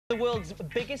The world's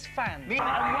biggest fan. And welcome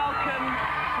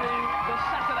to the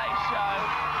Saturday Show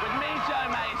with me,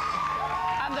 Joe Mace,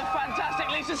 and the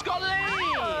fantastic Lisa Scott-Lee.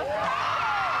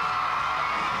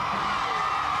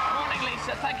 Morning,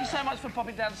 Lisa. Thank you so much for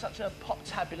popping down to such a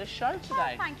pop-tabulous show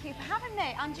today. Oh, thank you for having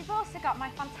me. And you've also got my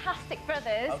fantastic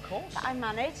brothers Of course. that I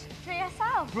manage,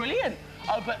 3SL. Brilliant.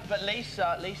 Oh, but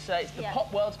Lisa, it's the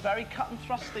pop world's very cut and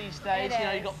thrust these days. It You know,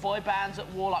 is. you've got boy bands at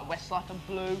war like Westlife and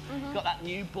Blue. You've got that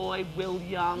new boy, Will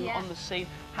Young, on the scene.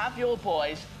 Have your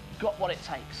boys got what it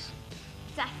takes?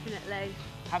 Definitely.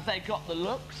 Have they got the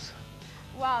looks?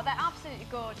 Wow, they're absolutely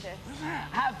gorgeous.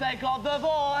 Have they got the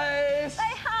voice?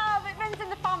 They have. It runs in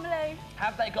the family.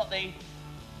 Have they got the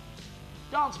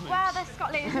dance moves? Well, they're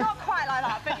Scotland. Not quite like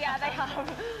that, but yeah, they have.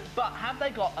 But have they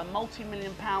got a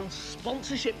multi-million-pound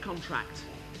sponsorship contract?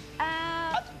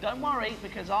 Don't worry,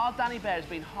 because our Danny Bear has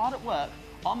been hard at work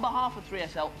on behalf of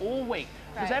 3SL all week.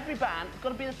 Because every band has got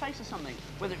to be the face of something,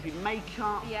 whether it be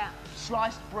makeup,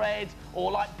 sliced bread,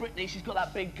 or like Britney, she's got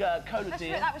that big cola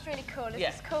deal. That was really cool.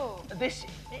 This is cool.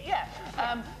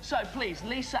 So please,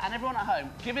 Lisa and everyone at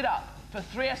home, give it up for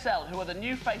 3SL, who are the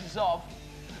new faces of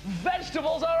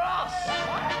Vegetables Are Us!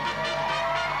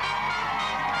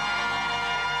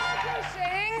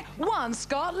 Introducing one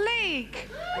Scott Leek,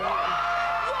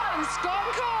 one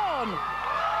Scott Corn,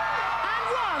 and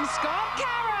one Scott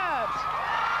Carrot.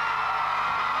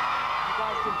 You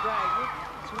guys did great.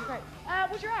 It's really great.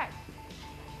 What's your act?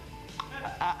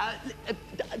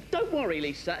 Don't worry,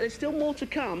 Lisa. There's still more to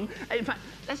come. In fact,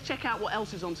 let's check out what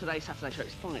else is on today's Saturday Show.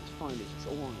 It's fine, Lisa. It's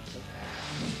all right. So.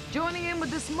 Joining in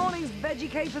with this morning's Veggie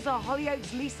Capers are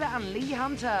Hollyoaks Lisa and Lee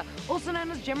Hunter, also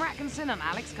known as Jim Atkinson and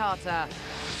Alex Carter.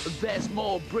 There's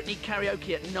more Britney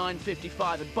karaoke at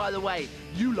 9:55, and by the way,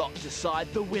 you lot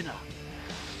decide the winner.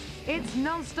 It's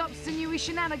non-stop sinewy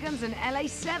shenanigans in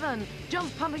LA7.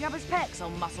 John's pumping up his pecs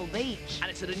on Muscle Beach.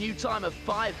 And it's at a new time of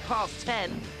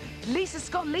 10:05. Lisa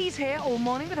Scott-Lee's here all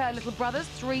morning with her little brothers,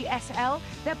 3SL.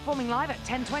 They're performing live at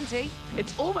 10:20.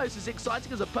 It's almost as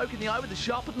exciting as a poke in the eye with a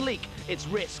sharpened leek. It's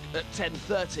Risk at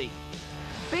 10:30.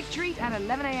 Big treat at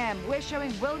 11 a.m. We're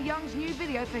showing Will Young's new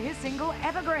video for his single,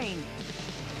 Evergreen.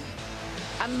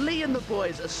 And Lee and the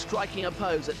boys are striking a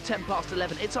pose at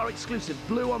 11:10. It's our exclusive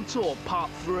Blue on Tour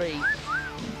Part 3.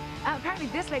 Apparently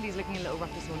this lady's looking a little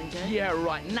rough this morning, Joe. Yeah,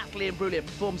 right. Natalie Imbruglia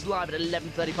performs live at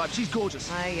 11:35. She's gorgeous.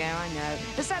 Oh, yeah, I know.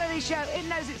 The Saturday Show, it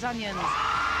knows its onions.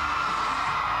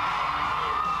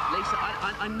 Lisa,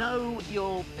 I know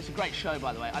you're... It's a great show,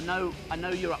 by the way. I know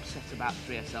you're upset about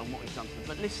 3SL and what we've done to them,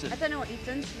 but listen... I don't know what you've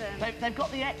done to them. They've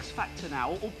got the X Factor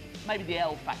now, or maybe the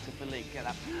L Factor for Lee, get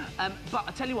that. But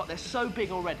I tell you what, they're so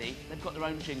big already, they've got their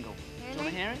own jingle. Really? Do you want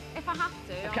to hear it? If I have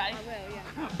to, Okay. I will,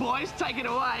 yeah. Boys, take it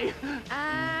away.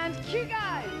 And cue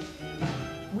guys.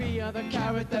 We are the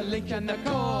carrot, the leek and the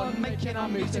corn, making our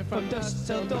music from dusk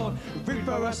till dawn. Root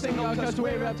for a single cause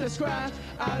we're up to scratch,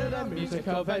 out of the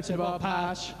musical vegetable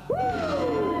patch.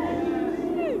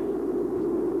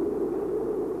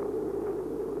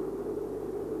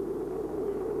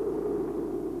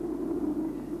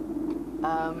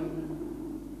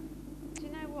 Do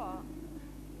you know what?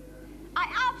 I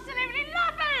absolutely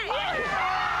love it!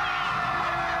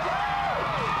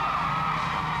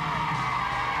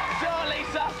 Sure,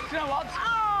 Lisa. Do you know what?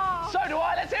 Oh. So do I.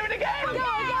 Let's hear it again. Go,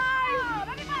 guys!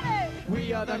 Everybody!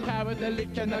 We are the carrot, the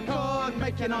leek and the corn,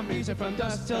 making our music from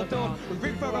dusk till dawn.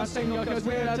 Root for our single cause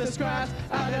we're up to scratch,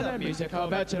 out of the musical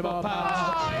vegetable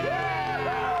patch.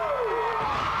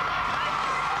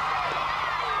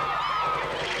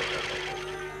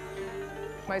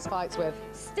 Most fights with?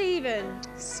 Stephen.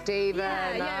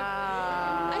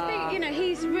 I think, you know,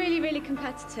 he's really, really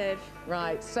competitive.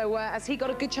 Right, so has he got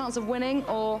a good chance of winning,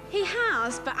 or...? He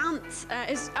has, but Ant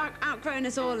is outgrown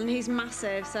us all and he's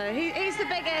massive, so he's the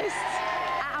biggest.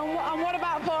 And what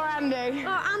about poor Andy?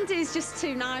 Oh, Andy's just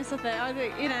too nice, I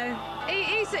think, you know.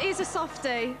 He's a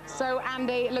softie. So,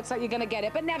 Andy, it looks like you're going to get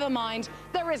it, but never mind.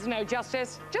 There is no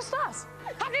justice, just us.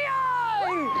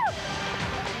 Happy-o!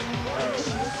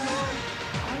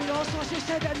 I lost what she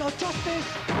said, there's no justice,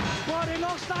 but it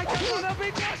looks like there's gonna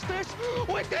be justice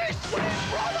with these twin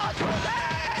brothers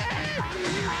today.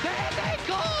 There they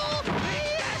go,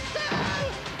 ESL,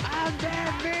 and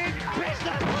they're big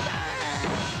business today.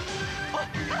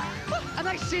 And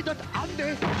I see that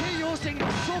Andy, he's using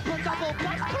the super double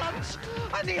butt crunch,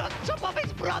 and he on top of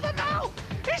his brother now.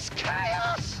 It's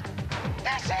chaos.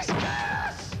 This is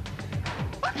chaos.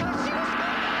 I can't see what's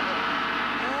going on.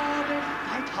 Oh, they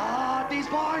fight hard, these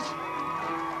boys.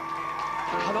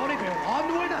 There can only be one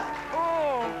winner.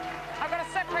 Oh, I've got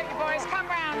to separate you boys. Come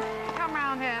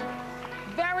round here.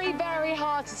 very, very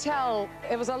hard to tell.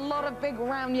 There was a lot of big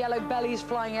round yellow bellies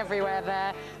flying everywhere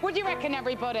there. What do you reckon,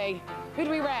 everybody? Who do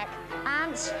we wreck?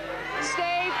 Ant,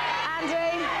 Steve,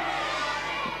 Andy.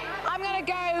 I'm gonna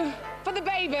go for the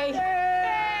baby.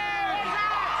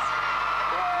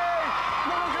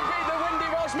 No one can beat the Windy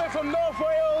Welshman from North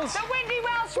Wales. The Windy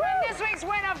Welshman, this week's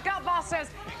winner of Gutbusters.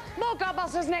 More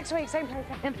Gutbusters next week, same place.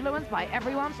 Influenced by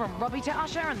everyone from Robbie to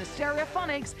Usher and the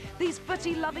Stereophonics, these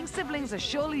footy-loving siblings are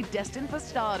surely destined for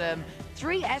stardom.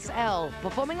 3SL,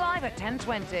 performing live at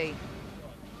 10:20.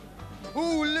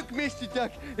 Oh, look, Mr.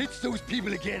 Duck. It's those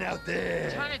people again out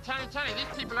there. Tony,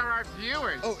 these people are our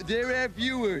viewers. Oh, they're our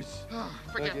viewers.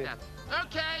 Forget Okay. that.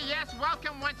 Okay, yes,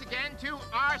 welcome once again to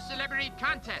our celebrity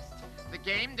contest. The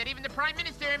game that even the Prime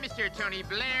Minister, Mr. Tony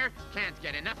Blair, can't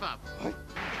get enough of. What?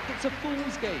 It's a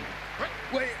fool's game. What?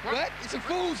 Wait, what? It's a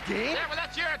fool's game? Yeah, well,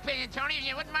 that's your opinion, Tony.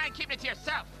 You wouldn't mind keeping it to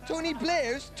yourself. Tony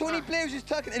Blair's is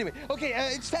talking. Anyway, okay,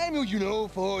 it's time, you know,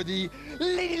 for the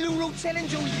Lady Lou Road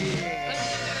Challenge. Oh, yeah.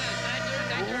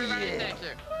 Thank you, Oh, everybody, yeah. thank you.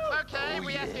 Okay, Oh,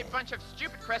 we ask yeah. a bunch of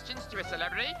stupid questions to a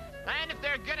celebrity, and if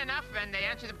they're good enough and they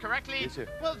answer them correctly, Yes, sir.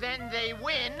 well, then they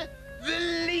win. The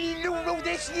Lady Lou Road,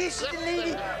 yes, the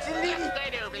lady. Yes,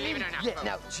 they do, believe it or not. Yeah,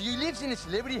 now, she lives in a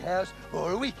celebrity house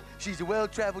for a week. She's a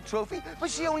well-traveled trophy, but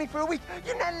she only for a week.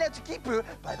 You're not allowed to keep her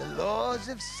by the laws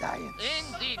of science.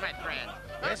 Indeed, my friend.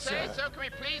 Yes, Okay, sir. so can we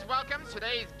please welcome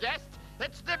today's guest?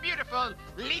 It's the beautiful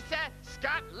Lisa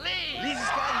Scott Lee. Lisa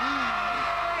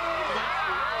Scott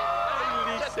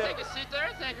Just take a seat there.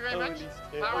 Thank you very much.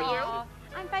 How are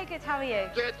you? I'm very good. How are you?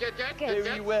 Good. Lee.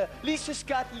 Very well. Lisa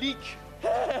Scott Leak.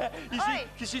 You see, Oi.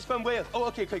 because she's from Wales. Oh,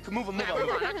 okay, move on. Now, move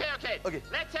on. Okay. Okay.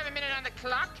 Let's have a minute on the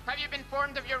clock. Have you been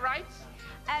informed of your rights?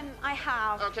 I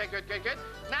have. Okay, good.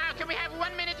 Now, can we have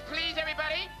 1 minute, please,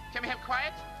 everybody? Can we have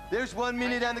quiet? There's 1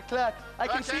 minute on the clock. I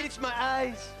can Okay. see it, it's my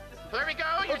eyes. Here we go.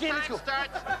 Your Okay, let's time go.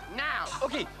 starts now.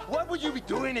 Okay, what would you be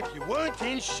doing if you weren't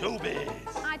in showbiz?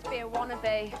 I'd be a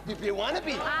wannabe. You'd be a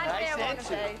wannabe. I'd be a Nice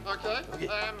answer. wannabe. Okay.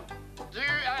 Okay. Do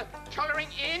coloring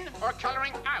in or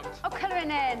coloring out? Oh, colouring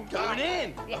in. Going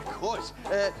in, Yeah. of course.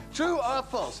 True or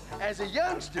false? As a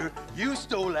youngster, you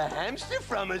stole a hamster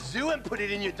from a zoo and put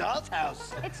it in your doll's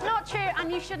house. It's not true,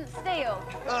 and you shouldn't steal.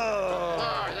 Oh,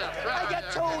 Oh, yeah. I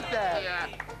got told that. Yeah.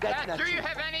 That's not do you true.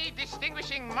 have any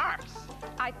distinguishing marks?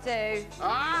 I do.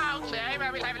 Oh, okay.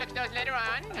 Well, we'll have a look at those later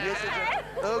on. Yes, sir.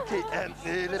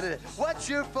 Okay, what's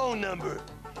your phone number?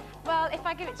 Well, if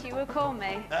I give it to you, will call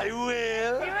me. I will. You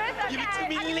would? Give it to Okay,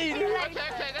 me I'll give it to later. you Okay,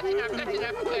 that's enough,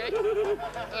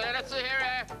 okay. Let's see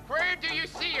here, where do you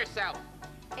see yourself?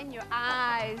 In your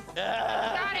eyes.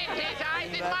 Not in his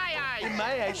eyes, in my eyes. In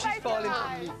my eyes, she's Both falling your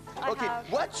for me. eyes. I Okay, have.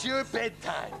 what's your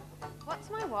bedtime? What's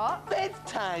my what?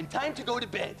 Bedtime. Time to go to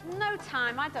bed. No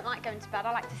time. I don't like going to bed.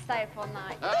 I like to stay up all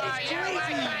night. Oh, you're my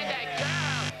crazy. kind of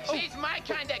girl. She's my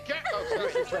kind of girl. Oh,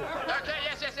 sorry. Okay,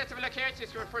 yes, let's have a look here.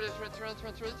 It's 4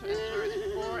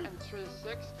 and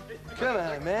 36. Come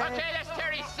on, man. Okay, that's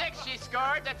 36 she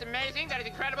scored. That's amazing. That is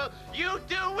incredible. You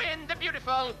do win the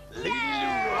beautiful. Lady Leroy.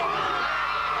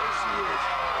 There she is.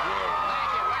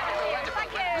 Thank you. Wonderful.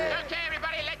 Thank you. Okay,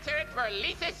 everybody, let's hear it for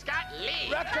Lisa Scott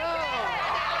Lee. Rock on.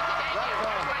 Thank you.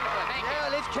 That's wonderful. Thank you. Now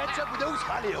let's catch up with those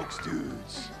Hollyoaks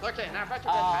dudes. Okay, now back to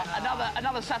bedtime.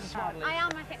 Another satisfying. I am.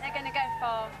 I think they're going to go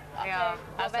for. Yeah.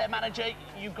 As their manager,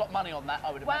 you've got money on that,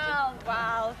 I would imagine.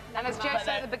 Well. And as never Joe mind.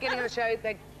 said at the beginning of the show,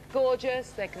 they're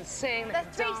gorgeous, they can sing, they They're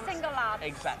can three dance. single lads.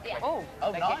 Exactly. Yeah. Oh,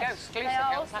 Oh, there nice. you go. Exclusive They are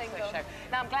all Girls Saturday single. show.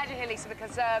 Now, I'm glad you're here, Lisa,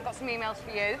 because I've got some emails for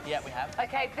you. Yeah, we have.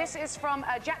 Okay, this is from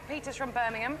Jack Peters from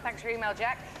Birmingham. Thanks for your email,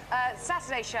 Jack.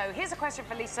 Saturday show. Here's a question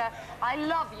for Lisa. I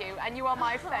love you, and you are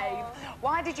my fave.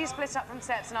 Why did you split up from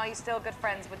Steps, and are you still good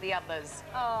friends with the others?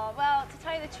 Oh, well, to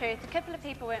tell you the truth, a couple of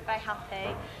people weren't very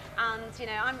happy. And, you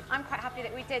know, I'm quite happy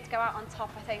that we did go out on top.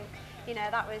 I think, you know,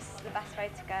 that was the best way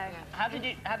to go. How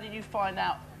did you find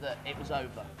out that it was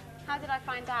over? How did I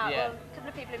find out? Yeah. Well, a couple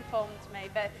of people informed me,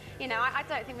 but, you know, I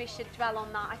don't think we should dwell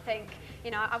on that. I think,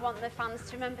 you know, I want the fans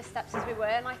to remember Steps as we were,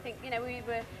 and I think, you know, we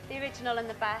were the original and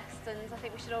the best, and I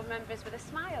think we should all remember us with a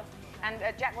smile. And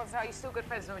Jack wants to know, are you still good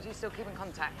friends, or do you still keep in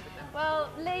contact with them?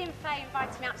 Well, Lee and Faye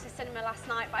invited me out to the cinema last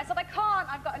night, but I said I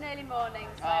can't, I've got an early morning,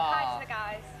 so hi to the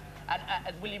guys.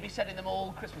 And will you be sending them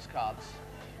all Christmas cards?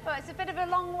 Well, it's a bit of a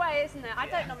long way, isn't it? I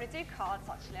don't normally do cards,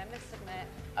 actually, I must admit.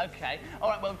 Okay. All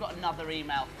right, well, we've got another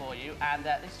email for you, and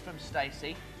this is from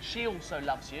Stacey. She also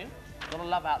loves you. A lot of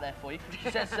love out there for you.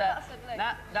 She says, That's lovely.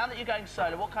 now that you're going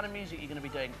solo, what kind of music are you going to be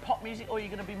doing? Pop music, or are you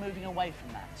going to be moving away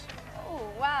from that? Oh,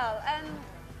 well,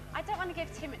 I don't want to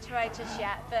give too much away just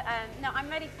yet, but no, I'm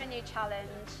ready for a new challenge.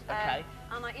 Okay.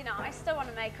 And I still want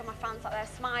to make all my fans out there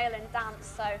smile and dance,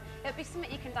 so it'll be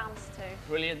something you can dance to.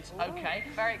 Brilliant. Okay.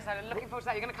 Very excited. Looking forward to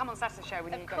that. You're going to come on Saturday show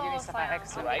when Of you've got your new course stuff I out. am.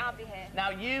 Excellent. I'll be here. Now,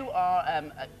 you are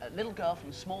a little girl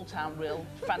from small town Rhyl,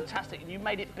 fantastic, and you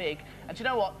made it big. And do you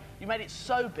know what? You made it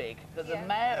so big that the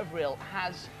mayor of Rhyl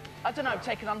has, I don't know,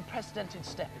 taken an unprecedented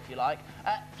step, if you like.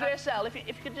 3SL, if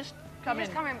you could just come in.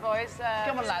 Just come in, boys.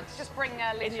 Come on, lads. Just bring Lisa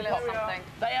a In your little pocket. something.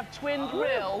 They have twinned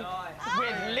Rhyl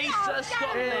with Lisa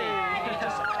Scotland.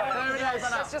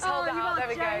 Let's just hold Oh, that you up. are There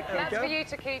we go. joking. That's for you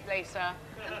to keep, Lisa.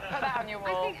 Put that on your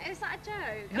wall. I think, is that a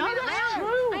joke? No, that's I am,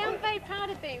 true. I am very proud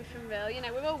of being from Rhyl. You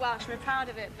know, we're all Welsh, we're proud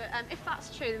of it, but if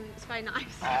that's true, then it's very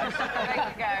nice. There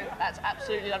you go. That's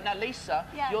absolutely lovely. Now, Lisa,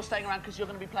 Yes. you're staying around because you're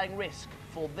going to be playing Risk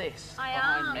for this. I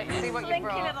behind am. me. Let's see what you Slinky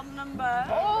brought. little number.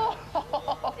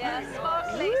 Oh! Yeah,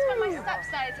 sparkly. It's got my steps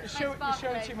there. It's You're very showing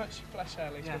sparkly. too much flesh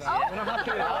there, Lisa. Oh. And I'm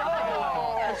happy with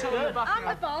that. It's all in the back I'm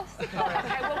now. the boss. Okay,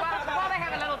 well, while they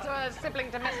have a little sibling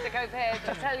domestic over here,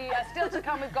 just tell you, still to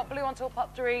come, we've got Blue on Tour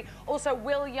Pottery. Also,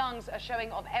 Will Young's a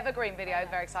showing of Evergreen video.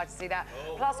 Very excited to see that.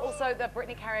 Plus, also the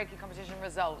Britney Karaoke competition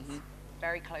results.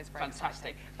 Very close, very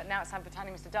Fantastic. exciting. But now it's time for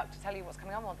Tiny Mr. Duck to tell you what's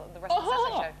coming on with the rest of the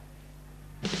Saturday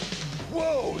show.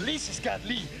 Whoa, Lisa Scott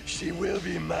Lee, she will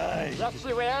be mine. Yes,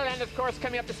 she will. And of course,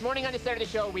 coming up this morning on the Saturday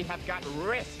show, we have got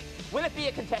Risk. Will it be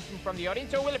a contestant from the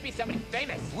audience, or will it be somebody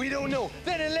famous? We don't know.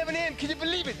 Then at 11 a.m., can you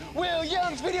believe it? Will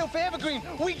Young's video for Evergreen.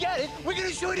 We got it. We're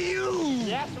gonna show it to you.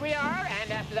 Yes, we are.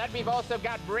 And after that, we've also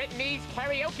got Britney's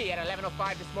karaoke at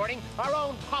 11:05 this morning. Our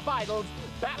own pop idols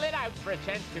battle it out for a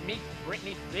chance to meet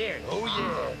Britney Spears. Oh,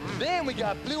 yeah. Then we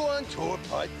got Blue on Tour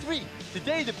Part 3.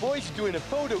 Today, the boys are doing a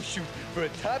photo shoot for a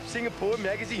top Singapore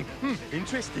magazine.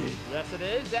 Interesting. Yes, it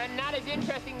is. And not as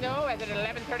interesting, though, as at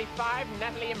 11:35,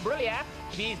 Natalie Imbruglia.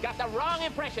 She's got the wrong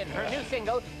impression. Her new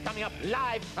single coming up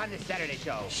live on the Saturday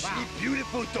show. Wow. She's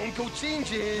beautiful. Don't go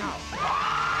changing.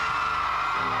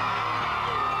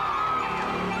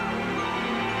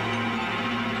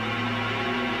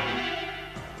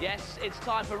 Yes, it's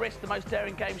time for Risk, the most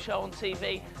daring game show on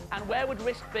TV. And where would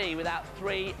Risk be without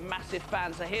three massive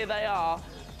fans? So here they are.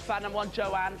 Fan number 1,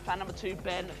 Joanne. Fan number 2,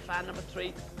 Ben. Fan number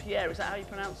 3, Pierre. Is that how you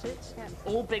pronounce it? Yeah.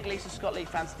 All big Lisa Scott Lee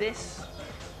fans. This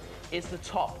is the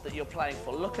top that you're playing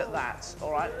for. Look at that,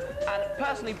 all right? And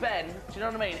personally, Ben, do you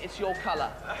know what I mean? It's your colour,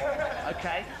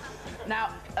 okay?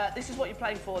 Now, this is what you're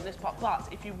playing for in this part, but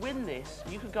if you win this,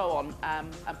 you could go on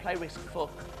and play Risk for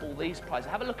all these prizes.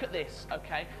 Have a look at this,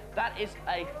 okay? That is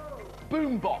a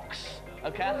boombox,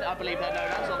 okay? I believe they're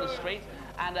known as on the street.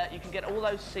 And you can get all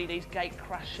those CDs,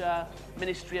 Gatecrasher,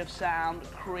 Ministry of Sound,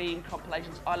 Cream,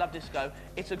 compilations, I Love Disco.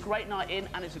 It's a great night in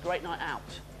and it's a great night out,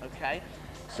 okay?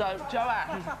 So,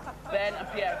 Joanne, Ben and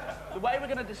Pierre, the way we're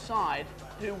going to decide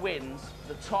who wins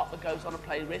the top that goes on a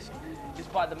play Risk is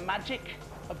by the magic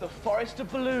of the Forest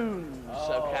of Balloons,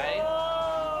 okay?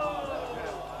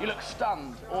 You look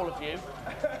stunned, all of you.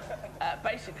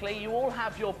 Basically, you all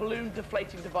have your balloon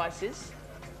deflating devices.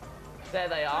 There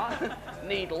they are,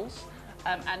 needles.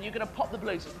 And you're going to pop the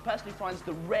balloons. It's the person who finds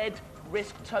the red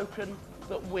Risk token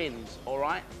that wins, all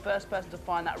right? First person to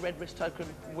find that red Risk token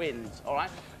wins, all right?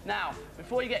 Now,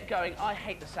 before you get going, I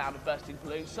hate the sound of bursting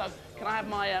balloons, so can I have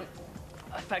my...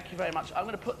 thank you very much. I'm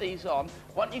going to put these on.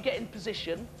 Why don't you get in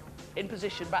position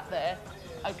back there,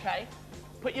 okay?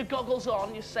 Put your goggles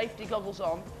on, your safety goggles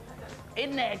on.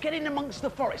 In there, get in amongst the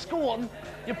forest. Go on.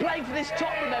 You're playing for this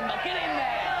top, remember. Get in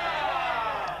there.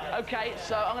 Okay,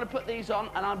 so I'm going to put these on,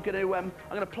 and I'm going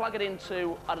to plug it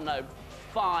into, I don't know,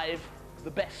 5,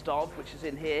 the best of, which is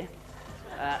in here.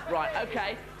 Right,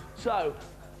 okay. So,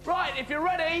 right, if you're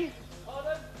ready.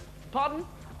 Pardon?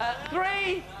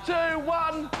 3, 2,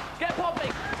 1, get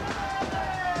popping.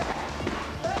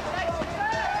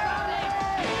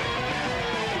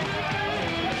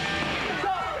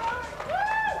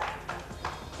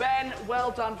 Ben,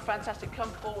 well done, fantastic. Come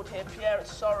forward here. Pierre,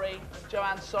 sorry.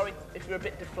 Joanne, sorry if you're a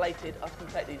bit deflated. I can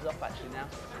take these off actually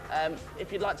now.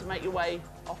 If you'd like to make your way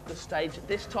off the stage,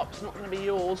 this top's not going to be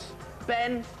yours.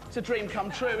 Ben, it's a dream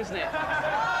come true, isn't it?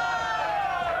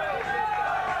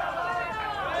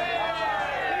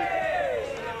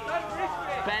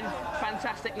 Ben,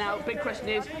 fantastic. Now, big question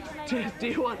is, do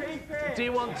you want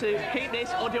to keep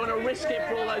this, or do you want to risk it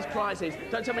for all those prizes?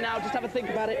 Don't tell me now. Just have a think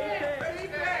about it.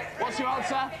 What's your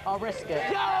answer? I'll risk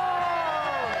it. Go!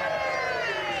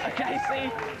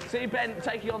 Okay, see Ben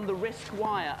taking on the Risk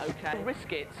wire. Okay,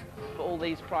 risk it for all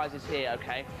these prizes here.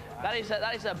 Okay, that is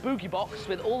a boogie box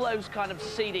with all those kind of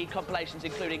CD compilations,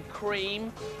 including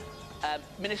Cream,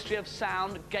 Ministry of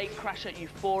Sound, Gatecrasher,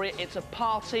 Euphoria. It's a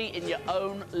party in your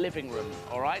own living room,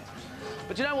 all right?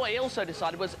 But you know what he also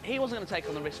decided was he wasn't going to take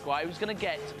on the risk squire. He was going to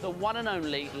get the one and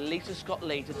only Lisa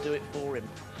Scott-Lee to do it for him.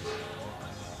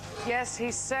 Yes,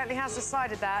 he certainly has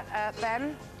decided that.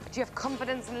 Ben, do you have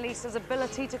confidence in Lisa's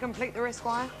ability to complete the risk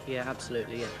wire? Yeah,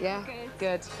 absolutely, yeah. Yeah?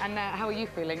 Good. And how are you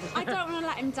feeling? I don't want to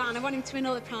let him down. I want him to win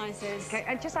all the prizes. Okay,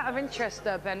 and just out of interest,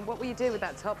 Ben, what will you do with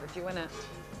that top if you win it?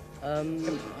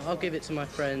 I'll give it to my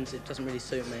friends. It doesn't really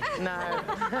suit me. No.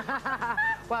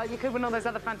 Well, you could win all those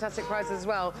other fantastic prizes as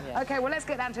well. Yeah. Okay, well, let's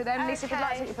get down to it then. Lisa, if you'd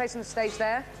like to take your place on the stage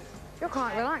there. You're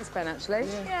quite relaxed, Ben, actually.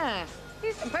 Yeah.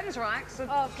 Ben's relaxed. So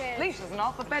Oh, good. Lisa's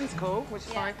not, but Ben's cool, which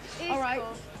is fine. All right.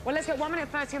 Cool. Well, let's get 1 minute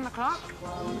 30 on the clock.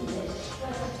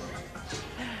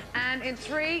 And in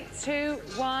 3, 2,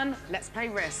 1, let's play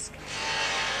Risk.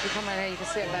 You come in here, you can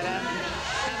see it better. Now,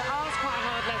 the R's quite a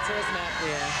hard letter, isn't it?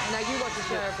 Yeah. Now, you watch the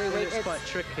show every week. It's quite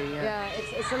tricky, yeah. Yeah,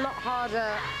 it's a lot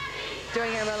harder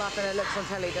doing it in real life than it looks on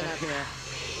telly, doesn't it? Yeah.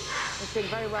 It's doing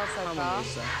very well so Come far. on,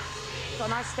 Lisa. Got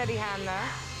a nice steady hand there.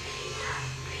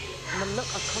 And the look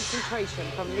of concentration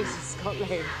from Lisa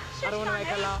Scott-Lee. I don't want to make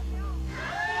her laugh.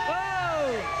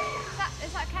 Whoa!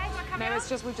 Is that okay? Am I coming No, out? it's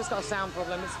just, we've just got a sound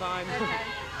problem, it's fine. Okay.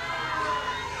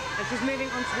 And she's moving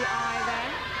onto the eye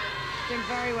there. Doing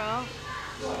very well.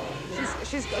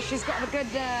 She's got a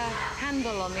good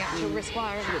handle on the actual wrist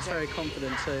wire, She isn't looks very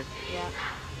confident too. Yeah.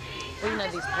 Well, you know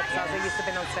these pop stars, they used to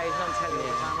be on stage and on telly all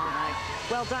the time, aren't they?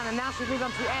 Well done, and now she's moved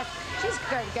on to the F. She's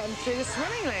getting through this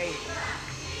swimmingly.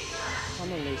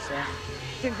 Come on, Lisa.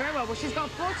 Doing very well. Well, she's got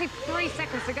 43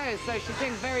 seconds to go, so she's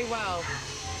doing very well.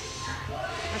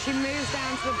 And she moves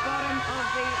down to the bottom of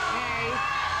the A.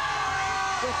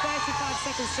 With 35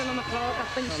 seconds still on the clock, I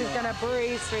think she's going to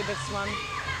breeze through this one.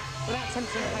 Without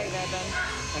tempting fate there, Ben.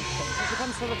 And she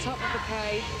comes to the top of the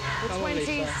K. With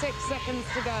 26 seconds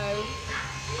to go.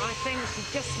 I think she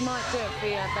just might do it for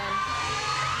you, Ben.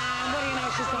 And what do you know,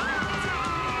 she's done it.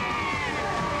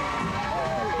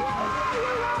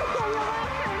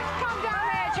 Come down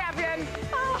here, champion.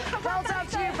 Well done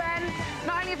to you, Ben.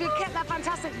 Not only have you kept that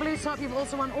fantastic blue top, you've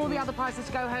also won all the other prizes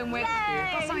to go home with.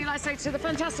 Got something you'd like to say to the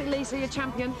fantastic Lisa, your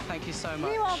champion? Thank you so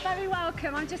much. You are very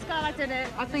welcome. I'm just glad I did it.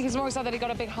 I think he's more excited that he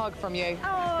got a big hug from you.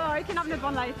 Oh, you can have another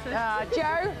one later.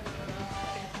 Joe?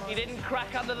 He didn't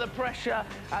crack under the pressure,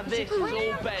 and this is all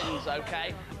Ben's,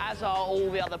 OK? As are all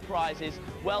the other prizes.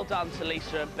 Well done to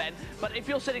Lisa and Ben. But if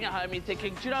you're sitting at home, you're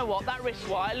thinking, do you know what? That wrist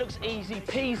wire looks easy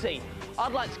peasy.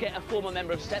 I'd like to get a former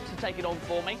member of Steps to take it on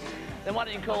for me. Then why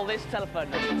don't you call this telephone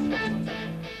number?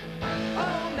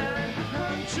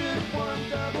 0900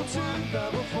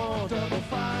 122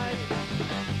 4455.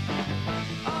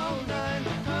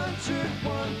 0900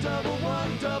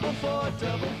 111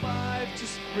 4455.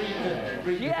 Just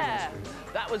breathe. Yeah,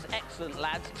 that was excellent,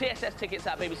 lads. TSS tickets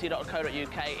at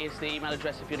bbc.co.uk is the email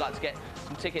address if you'd like to get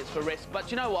some tickets for Risk. But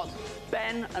do you know what?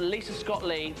 Ben and Lisa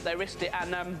Scott-Lee, they risked it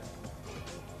and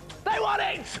they won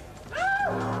it!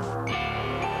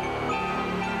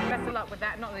 Best of luck with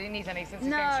that. Not that he needs any since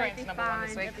he's No, going straight it'll to be number 1 this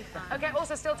fine, week. it'll be fine. OK,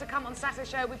 also still to come on Saturday's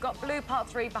show, we've got Blue Part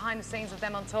 3 behind the scenes of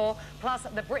them on tour, plus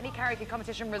the Britney Karaoke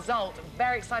competition result.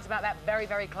 Very excited about that, very,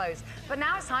 very close. But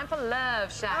now it's time for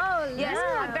Love Shack. Oh, yes,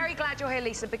 love. I'm very glad you're here,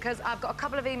 Lisa, because I've got a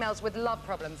couple of emails with love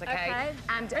problems, OK? Okay,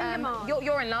 And bring them on.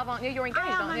 you're in love, aren't you? You're engaged,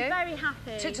 I'm aren't you? very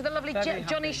happy. To the lovely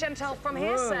Johnny Chantal from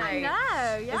Hearsay. I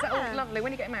know, yeah. Is that all lovely?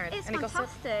 When are you getting married? It's Any gossip?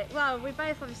 fantastic. Well, we're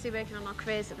both obviously working on our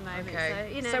careers at the moment, Okay.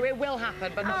 so, you know. So it will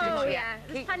happen, but not too Oh, much yeah. yet.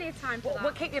 There's plenty of time for that.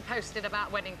 We'll keep you posted about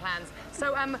wedding plans.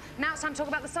 So now it's time to talk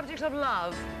about the subject of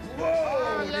love.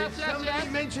 Whoa! yes, Did yes, somebody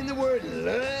yes. mention the word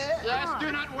love? Yes,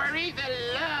 do not worry. The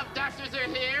love doctors are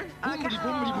here. Boomity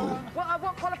boomity boom.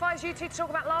 What qualifies you two to talk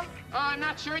about love? Oh, I'm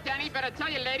not sure, Danny, but I tell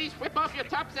you, ladies, whip off your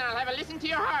tops and I'll have a listen to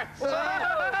your hearts.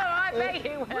 I bet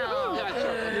you will.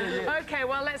 Yeah, sure. Okay,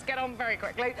 well, let's get on very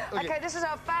quickly. Okay, this is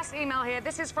our first email here.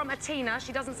 This is from Atina.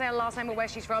 She doesn't say her last name or where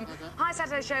she's from. Hi,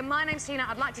 Saturday Show. My name's Tina.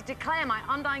 I'd like to declare my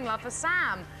undying love for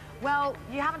Sam. Well,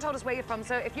 you haven't told us where you're from,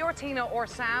 so if you're Tina or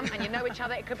Sam and you know each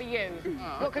other, it could be you.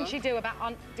 What can she do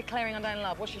about declaring undying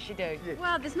love? What should she do?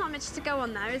 Well, there's not much to go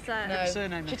on there, is there?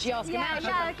 No. Should she ask him out?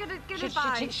 Yeah, good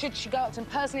advice. Should she go up to him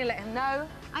personally, let him know?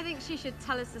 I think she should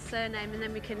tell us the surname and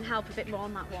then we can help a bit more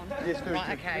on that one. Yes, very Right,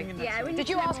 good. okay. Yeah, we need Did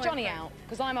to you know ask more Johnny info. out?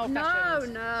 Because I'm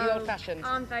old-fashioned. No. Are you old-fashioned?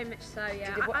 I'm very much so,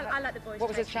 yeah. I let the boys What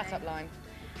was his take chat-up me. line?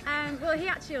 Well, he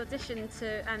actually auditioned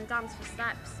to dance for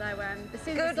Steps, so as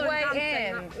soon Good as I saw way him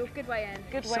in. dancing, good way in.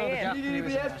 Good way in. Did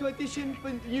we have to audition for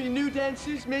new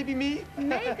dancers? Maybe me?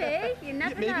 Maybe, you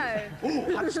never know.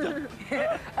 Oh, hot stuff.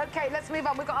 Okay, let's move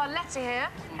on. We've got our letter here.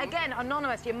 Again,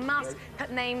 anonymous. You must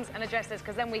put names and addresses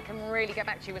because then we can really get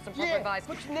back to you with some proper advice.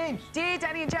 What's your names? Dear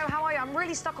Danny and Joe, how are you? I'm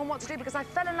really stuck on what to do because I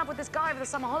fell in love with this guy over the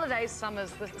summer holidays.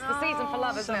 It's the season for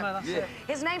love, isn't it? Yeah.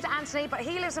 His name's Anthony, but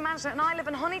he lives in Manchester and I live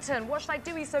in Honeyton. What should I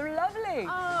do? He's so lovely. Oh,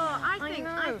 I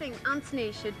know. think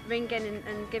Anthony should ring in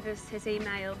and give us his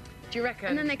email. Do you reckon?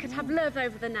 And then they could have love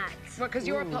over the net. Well, because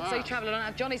you're a pup, so you travel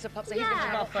along. Johnny's a pup, so he's Yeah. going to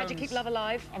travel. How do you keep love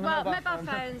alive? Well, mobile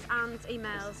phones and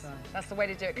emails. That's the way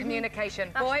to do it.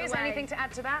 Communication. That's Boys, the way. anything to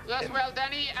add to that? Yes, well,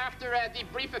 Danny, after the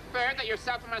brief affair that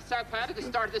yourself and myself had at the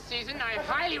start of the season, I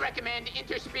highly recommend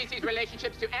interspecies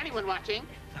relationships to anyone watching.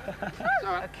 So,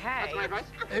 that's my advice.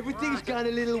 Everything's gone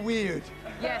a little weird.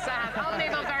 Yes, I have. I'll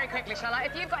move on very quickly, shall I?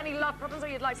 If you've got any love problems or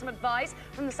you'd like some advice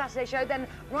from the Saturday Show, then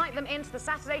write them into the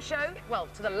Saturday Show, well,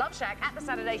 to the Love Shack at the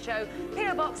Saturday Show,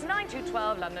 PO Box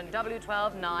 9212, London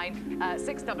W12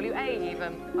 6WA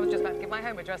even. I was just about to give my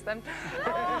home address then.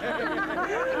 No,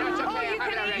 it's Or okay, you I have it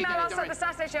can already, email don't us worry. at the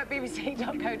Saturday Show at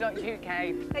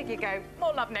bbc.co.uk. There you go.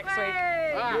 More love next week.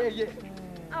 Ah. Yeah, yeah.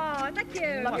 Oh, thank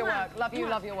you. Love your work. Love you,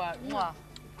 love your work. Mwah.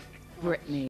 Britney.